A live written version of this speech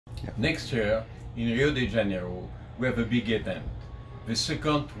Yeah. Next year in Rio de Janeiro, we have a big event, the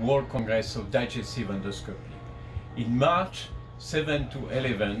second World Congress of Digestive Endoscopy. In March 7 to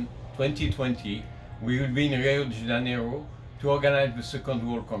 11, 2020, we will be in Rio de Janeiro to organize the second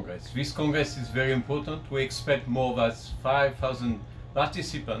World Congress. This Congress is very important. We expect more than 5,000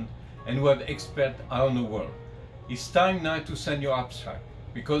 participants and we have experts around the world. It's time now to send your abstract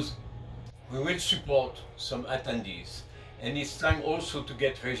because we will support some attendees and it's time also to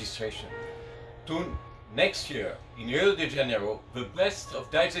get registration. Next year in Rio de Janeiro, the best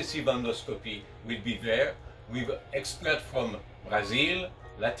of digestive endoscopy will be there with experts from Brazil,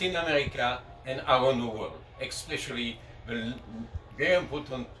 Latin America and around the world, especially the very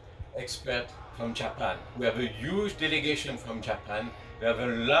important expert from Japan. We have a huge delegation from Japan. We have a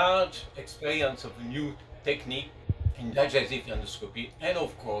large experience of a new technique in digestive endoscopy, and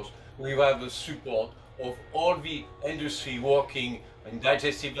of course we have the support of all the industry working in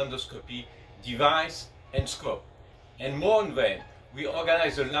digestive endoscopy, device and scope. And more than that, we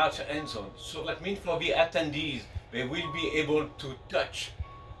organize a large hands-on, so that means for the attendees they will be able to touch,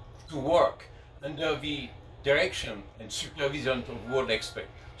 to work under the direction and supervision of world experts.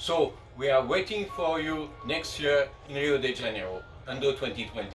 So we are waiting for you next year in Rio de Janeiro, Endo 2020.